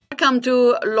Welcome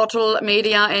to Lottel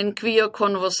Media and Queer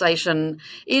Conversation.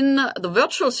 In the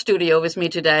virtual studio with me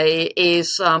today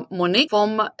is Monique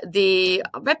from the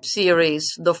web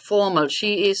series The Formal.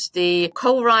 She is the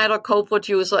co-writer,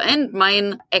 co-producer, and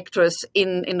main actress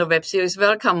in the web series.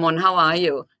 Welcome, Mon. How are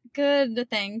you? Good,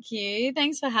 thank you.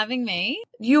 Thanks for having me.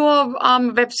 Your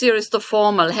web series, The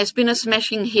Formal, has been a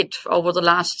smashing hit over the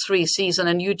last 3 seasons,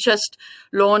 and you just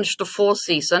launched the 4th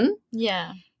season.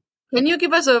 Yeah. Can you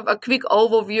give us a quick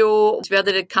overview? Where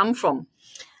did it come from?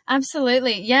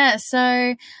 Absolutely. Yeah.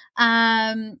 So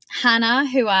Hannah,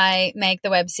 who I make the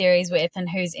web series with and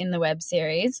who's in the web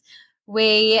series,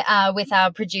 we, with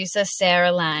our producer,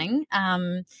 Sarah Lang,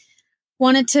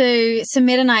 wanted to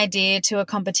submit an idea to a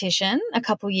competition a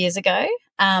couple years ago.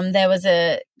 There was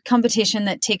a competition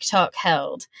that TikTok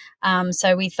held.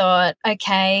 So we thought,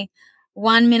 okay,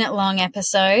 1 minute long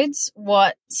episodes,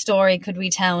 what story could we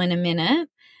tell in a minute?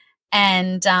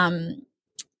 And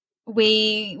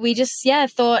we just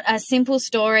thought a simple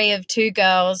story of 2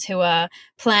 girls who are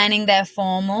planning their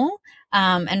formal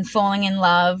and falling in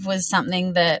love was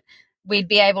something that we'd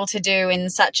be able to do in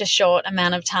such a short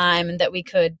amount of time, and that we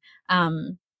could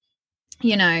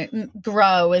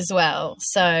grow as well.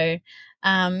 So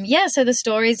so the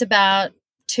story's about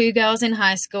 2 girls in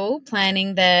high school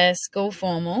planning their school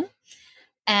formal,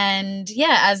 and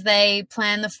as they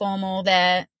plan the formal,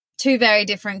 they're 2 very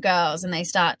different girls, and they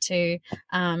start to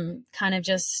kind of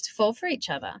just fall for each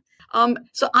other.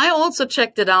 So I also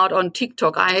checked it out on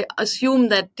TikTok. I assume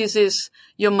that this is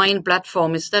your main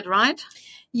platform. Is that right?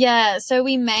 Yeah. So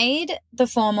we made the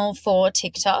formal for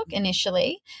TikTok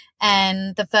initially,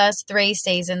 and the first 3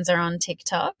 seasons are on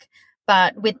TikTok.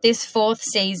 But with this 4th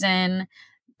season,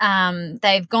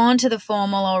 they've gone to the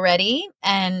formal already,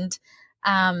 and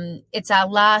it's our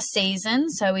last season,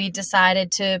 so we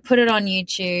decided to put it on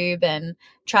YouTube and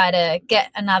try to get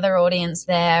another audience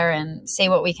there and see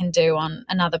what we can do on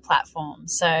another platform.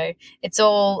 So it's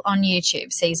all on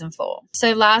YouTube, season 4.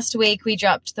 So last week we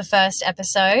dropped the first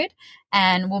episode,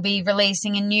 and we'll be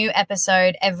releasing a new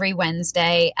episode every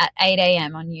Wednesday at 8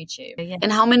 a.m. on YouTube.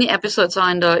 And how many episodes are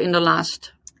in the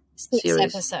last 6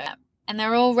 series? episodes. And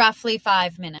they're all roughly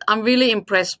 5 minutes. I'm really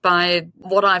impressed by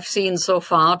what I've seen so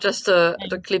far, just the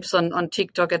clips on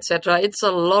TikTok, etc. It's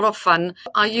a lot of fun.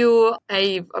 Are you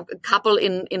a couple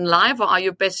in life, or are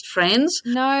you best friends?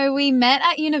 No, we met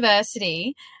at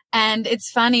university, and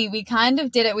it's funny, we kind of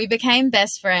did it. We became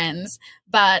best friends,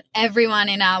 but everyone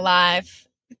in our life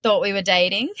thought we were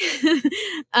dating.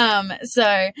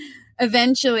 So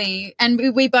eventually,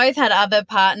 and we both had other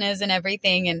partners and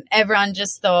everything, and everyone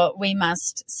just thought we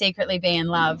must secretly be in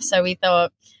love. So we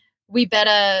thought we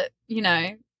better,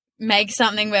 make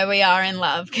something where we are in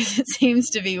love, because it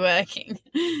seems to be working.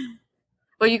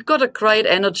 Well, you've got a great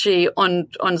energy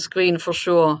on screen for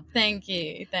sure. Thank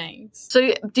you. Thanks.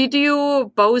 So did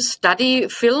you both study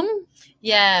film?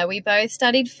 Yeah, we both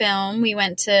studied film. We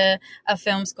went to a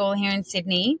film school here in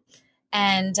Sydney.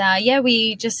 And,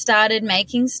 we just started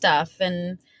making stuff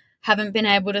and haven't been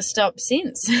able to stop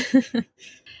since.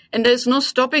 And there's no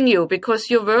stopping you, because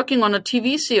you're working on a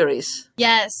TV series.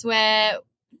 Yes, we're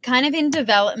kind of in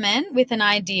development with an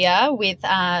idea with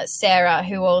Sarah,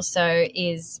 who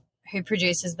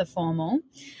produces The Formal.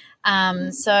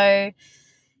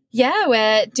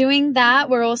 We're doing that.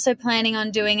 We're also planning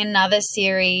on doing another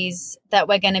series that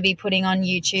we're going to be putting on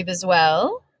YouTube as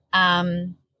well.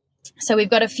 So we've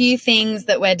got a few things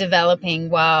that we're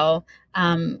developing while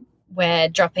we're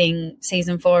dropping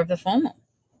season 4 of The Formal.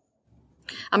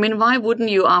 I mean, why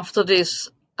wouldn't you, after this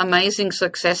amazing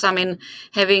success,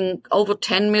 having over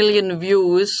 10 million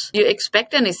views, do you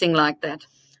expect anything like that?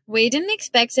 We didn't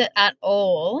expect it at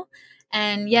all.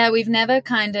 And we've never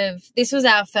this was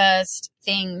our first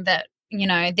thing that,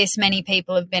 this many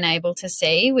people have been able to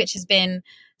see, which has been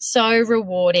so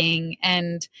rewarding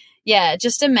and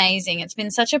just amazing. It's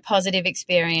been such a positive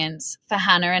experience for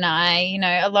Hannah and I.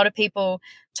 A lot of people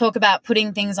talk about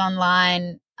putting things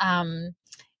online,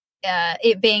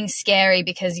 it being scary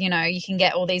because, you can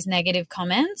get all these negative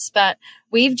comments. But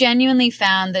we've genuinely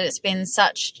found that it's been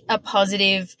such a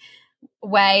positive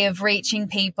way of reaching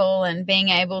people and being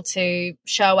able to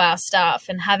show our stuff,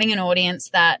 and having an audience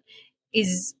that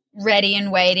is ready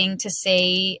and waiting to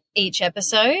see each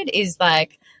episode is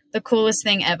like the coolest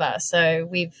thing ever. So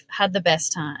we've had the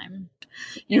best time.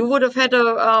 You would have had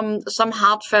some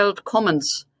heartfelt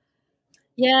comments.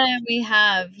 Yeah, we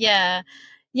have. Yeah,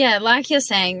 like you're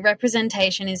saying,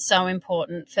 representation is so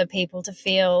important for people to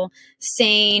feel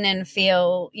seen and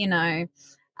feel,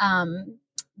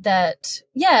 that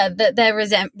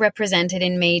they're represented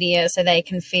in media, so they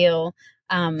can feel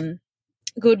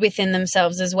good within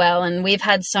themselves as well. And we've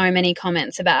had so many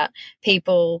comments about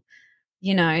people,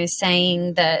 you know,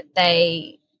 saying that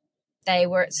they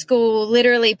were at school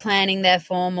literally planning their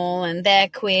formal and they're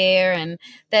queer, and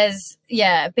there's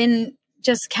been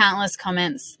just countless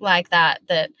comments like that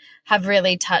have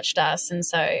really touched us. And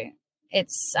so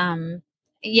it's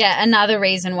another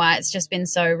reason why it's just been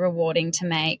so rewarding to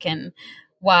make, and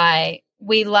why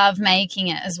we love making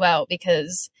it as well,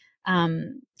 because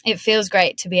it feels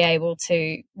great to be able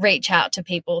to reach out to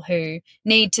people who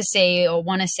need to see or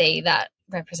want to see that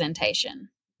representation.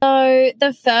 So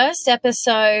the first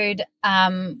episode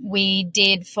we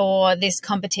did for this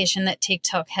competition that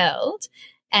TikTok held,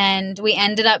 and we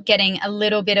ended up getting a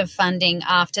little bit of funding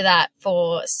after that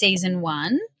for season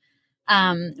 1,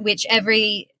 which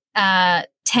every 10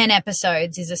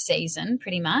 episodes is a season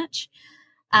pretty much.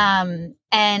 And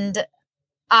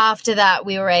after that,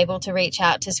 we were able to reach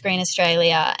out to Screen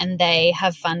Australia, and they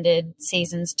have funded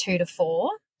seasons 2 to 4.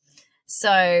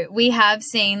 So we have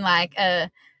seen like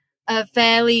a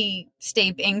fairly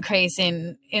steep increase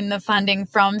in the funding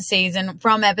from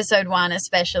episode 1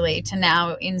 especially to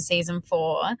now in season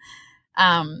 4.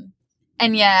 And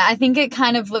I think it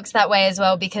kind of looks that way as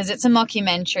well because it's a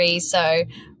mockumentary, so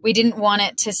we didn't want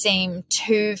it to seem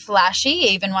too flashy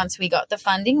even once we got the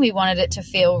funding. We wanted it to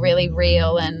feel really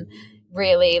real and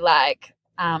really like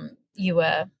you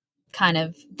were kind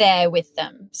of there with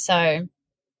them. So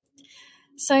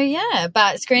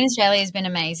but Screen Australia has been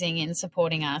amazing in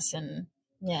supporting us, and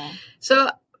So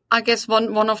I guess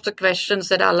one of the questions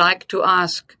that I like to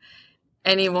ask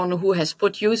anyone who has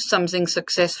produced something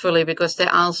successfully, because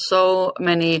there are so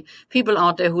many people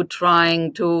out there who are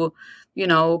trying to, you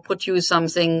know, produce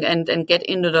something and get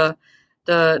into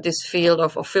this field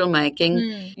of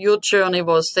filmmaking. Your journey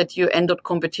was that you entered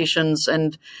competitions,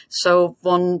 and so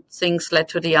one things led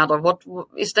to the other. What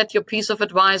is that your piece of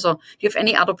advice, or do you have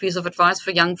any other piece of advice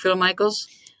for young filmmakers?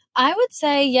 I would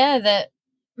say, that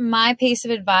my piece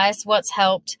of advice, what's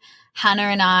helped Hannah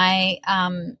and I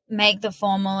make the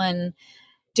formal and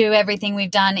do everything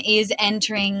we've done, is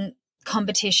entering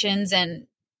competitions and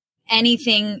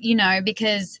anything, you know,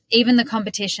 because even the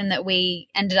competition that we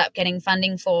ended up getting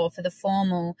funding for the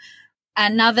formal,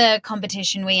 another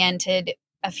competition we entered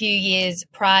a few years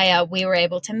prior, we were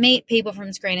able to meet people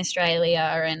from Screen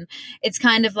Australia, and it's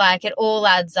kind of like it all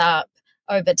adds up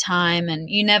over time, and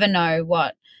you never know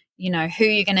what, you know, who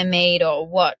you're going to meet or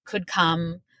what could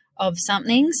come of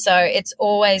something. So it's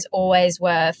always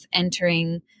worth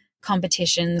entering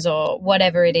competitions or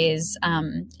whatever it is.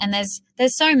 And there's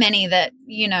so many that,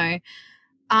 you know,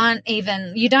 aren't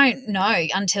even, you don't know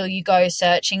until you go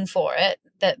searching for it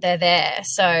that they're there.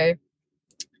 So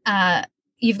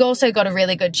you've also got a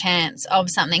really good chance of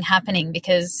something happening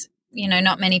because, you know,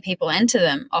 not many people enter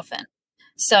them often.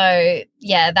 So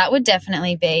that would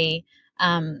definitely be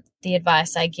the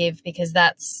advice I give, because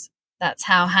that's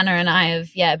how Hannah and I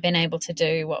have been able to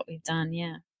do what we've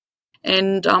done.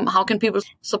 And how can people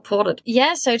support it?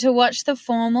 So to watch the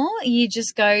formal, you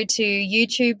just go to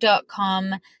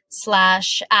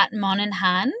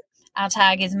youtube.com/@monandhan. Our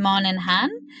tag is Mon and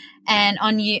Han, and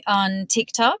on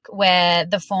TikTok, we're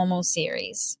the formal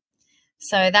series.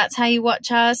 So that's how you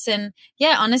watch us. And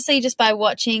honestly, just by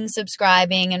watching,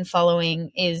 subscribing and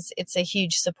following it's a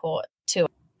huge support to us.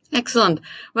 Excellent.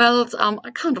 Well,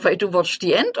 I can't wait to watch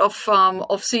the end of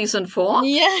season 4.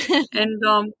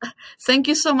 And thank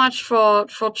you so much for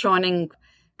joining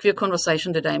Queer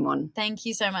Conversation today, Mon. Thank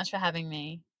you so much for having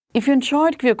me. If you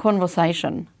enjoyed Queer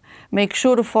Conversation, make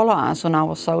sure to follow us on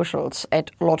our socials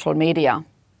at Lotl Media.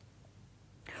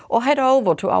 Or head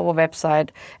over to our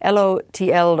website,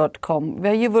 lotl.com,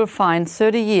 where you will find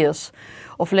 30 years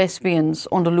of Lesbians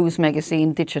on the Loose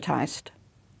magazine digitized.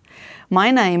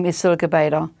 My name is Silke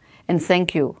Bader, and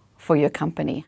thank you for your company.